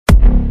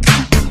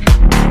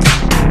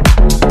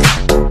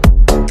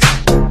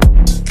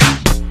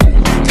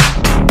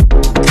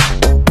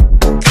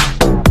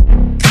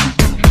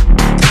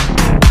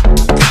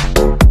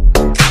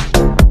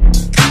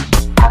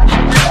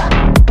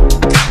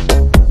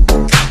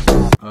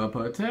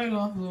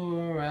potato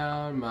flew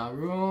around my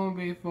room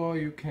before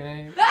you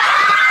came.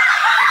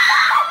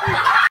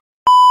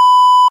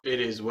 It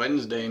is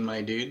Wednesday,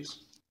 my dudes.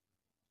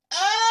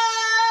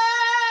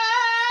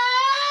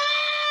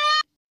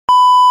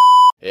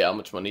 Hey, how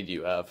much money do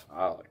you have?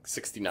 Like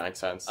 69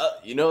 cents.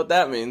 You know what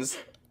that means?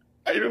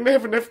 I don't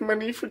have enough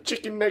money for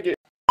chicken nugget.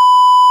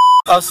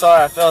 Oh,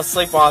 sorry, I fell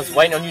asleep while I was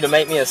waiting on you to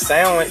make me a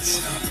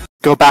sandwich.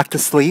 Go back to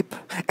sleep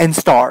and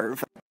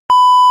starve.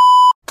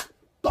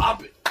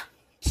 Bop it.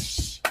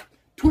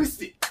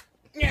 Twist it.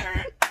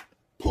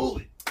 Pull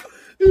it.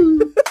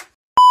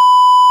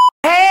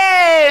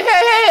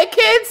 Hey,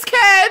 kids!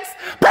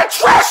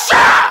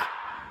 Patricia!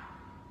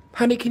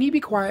 Honey, can you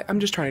be quiet? I'm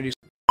just trying to do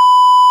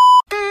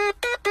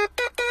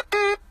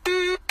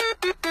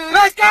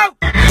Let's go!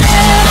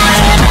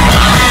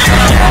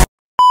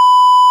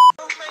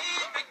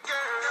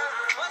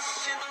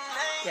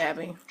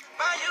 Gabby.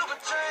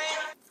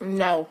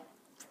 No.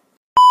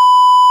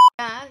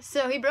 Yeah,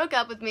 so he broke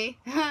up with me.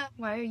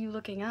 Why are you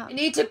looking up? I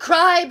need to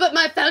cry, but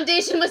my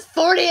foundation was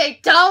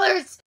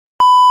 $48.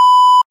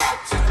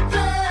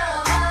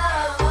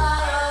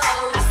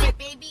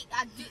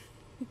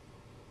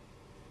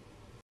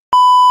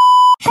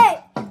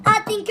 Hey, I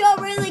think you're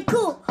really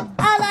cool.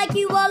 I like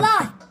you a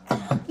lot.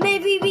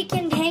 Maybe we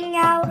can hang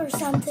out or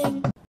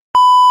something.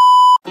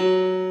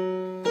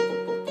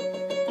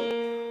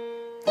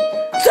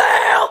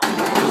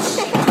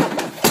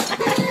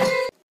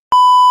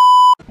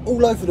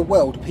 All over the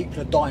world,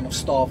 people are dying of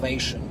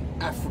starvation.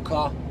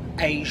 Africa,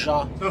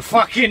 Asia. the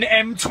fucking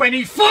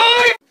M25!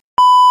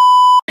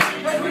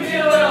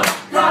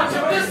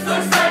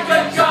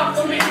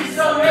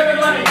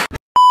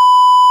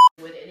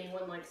 Would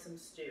anyone like some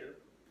stew?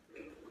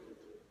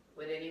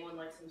 Would anyone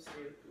like some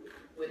stew?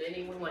 Would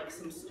anyone like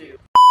some stew?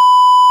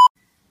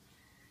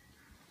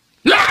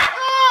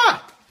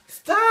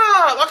 Stop!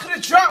 I could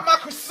have dropped my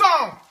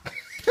croissant!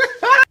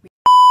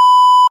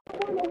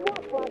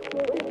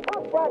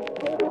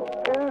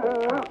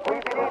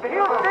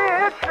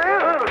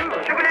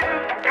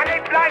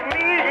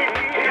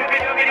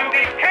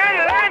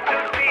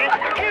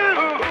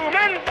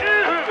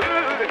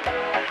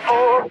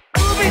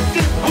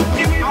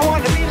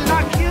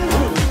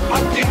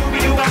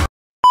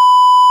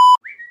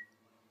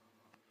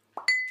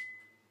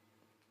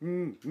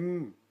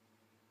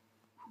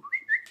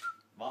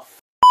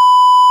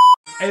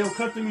 Hey, yo,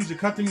 cut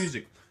the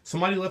music.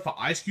 Somebody left an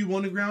ice cube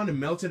on the ground and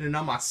melted, and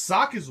now my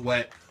sock is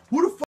wet.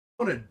 Who the fuck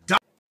wanna die?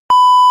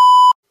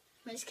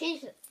 Miss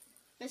Keisha.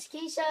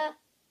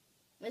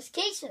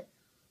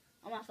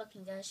 Oh my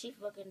fucking god, she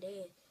fucking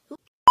dead.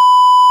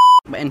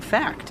 In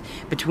fact,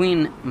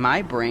 between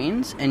my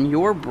brains and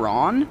your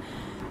brawn,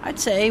 I'd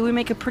say we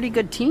make a pretty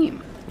good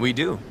team. We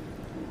do.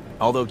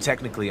 Although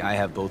technically I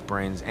have both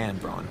brains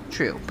and brawn.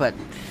 True, but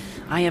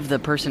I have the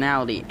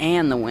personality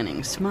and the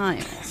winning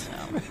smile, so...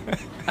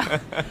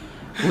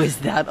 Was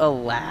that a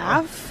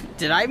laugh?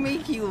 Did I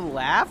make you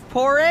laugh,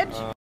 Porridge?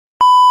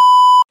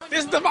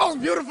 This is the most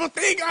beautiful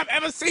thing I've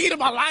ever seen in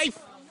my life.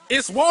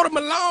 It's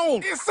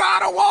watermelon.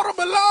 Inside a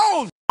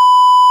watermelon.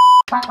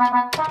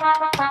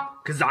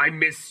 Cause I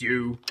miss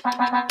you.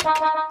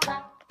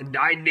 And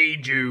I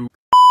need you.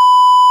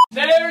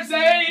 There's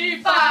a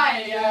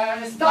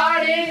fire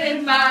starting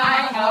in my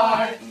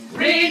heart,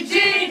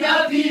 reaching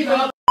a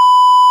fever